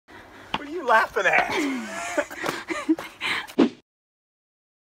are you laughing at?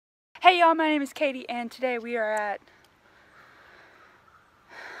 Hey y'all, my name is Katie and today we are at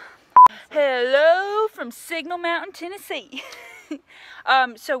hello from Signal Mountain, Tennessee.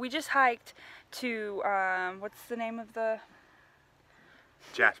 So we just hiked to what's the name of the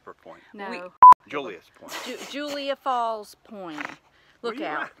Jasper Point. No. Julius Point. Julia Falls Point.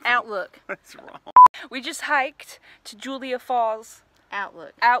 Lookout. Outlook. That's wrong. We just hiked to Julia Falls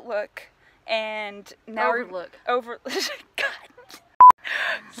Outlook. And now Overlook.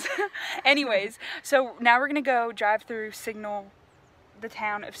 Anyways, so now we're gonna go drive through Signal, the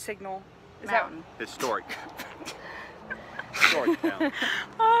town of Signal. Mountain. Historic. Historic town.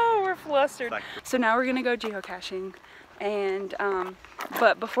 Oh, we're flustered. So now we're gonna go geocaching, and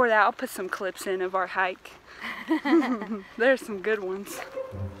but before that, I'll put some clips in of our hike. There's some good ones.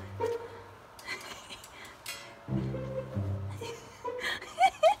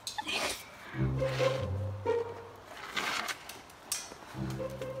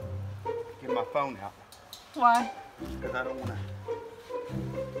 Get my phone out. Why? Because I don't want to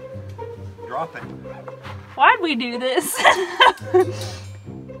drop it. Why'd we do this?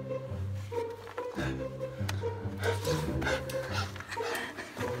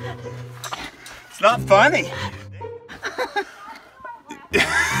 It's not funny.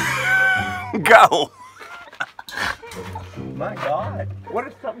 Go. My God. What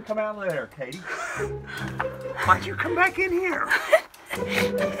if something come out of there, Katie? Why'd you come back in here?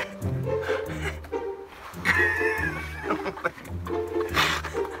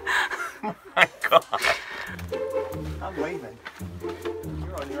 Oh my God. I'm leaving.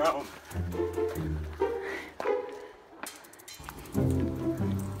 You're on your own.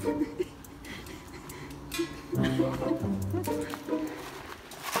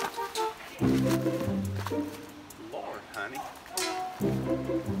 Lord, honey.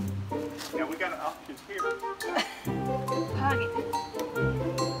 Yeah, we got options here. Hug it.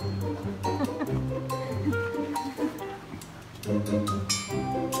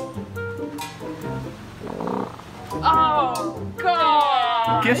 Oh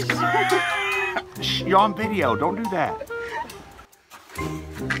God! You're on video. Don't do that.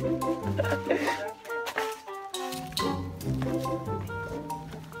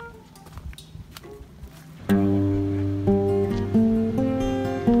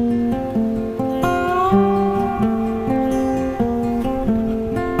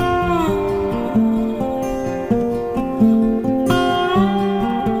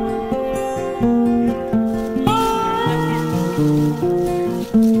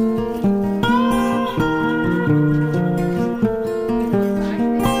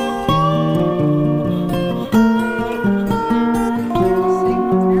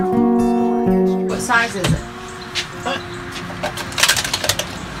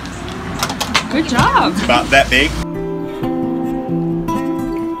 Good job. It's about that big. You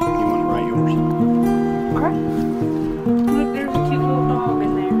want to write yours? Okay. Look, there's a cute little dog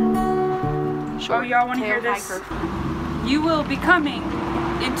in there. Sure. Oh, y'all want to hear this? Hiker. You will be coming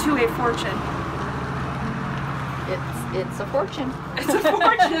into a fortune. It's a fortune. It's a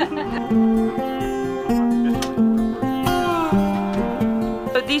fortune.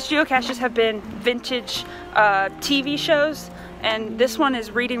 So these geocaches have been vintage TV shows, and this one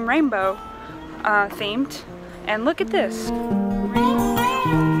is Reading Rainbow themed. And look at this.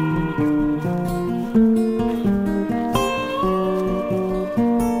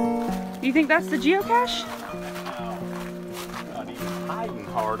 You think that's the geocache? No. Not even hiding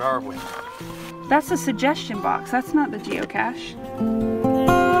hard, are we? That's a suggestion box. That's not the geocache.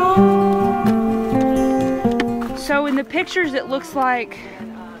 So in the pictures it looks like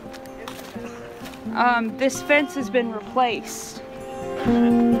this fence has been replaced.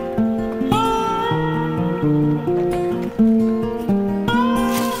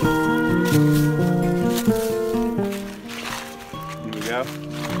 Here we go.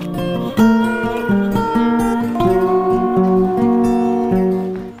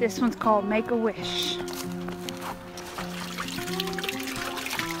 This one's called Make a Wish. Is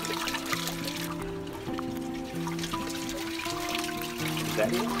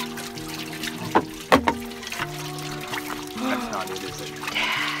that it? That's not it, is it?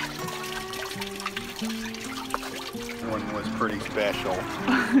 That one was pretty special.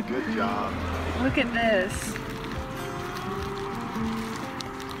 Good job. Look at this.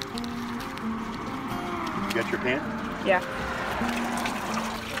 You got your pen? Yeah.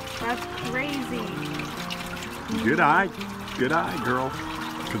 That's crazy. Good eye, girl.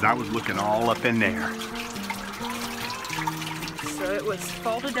 Because I was looking all up in there. So it was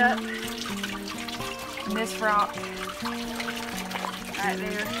folded up in this rock right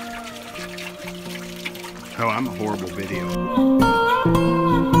there. Oh, I'm a horrible video.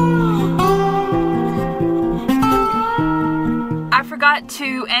 I forgot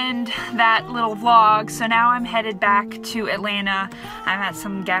to end that little vlog, so now I'm headed back to Atlanta. I'm at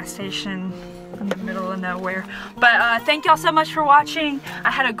some gas station in the middle of nowhere. But thank y'all so much for watching.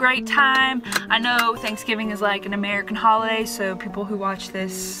 I had a great time. I know Thanksgiving is like an American holiday, so people who watch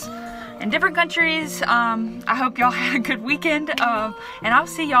this in different countries, I hope y'all had a good weekend. And I'll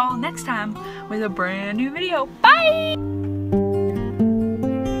see y'all next time with a brand new video. Bye!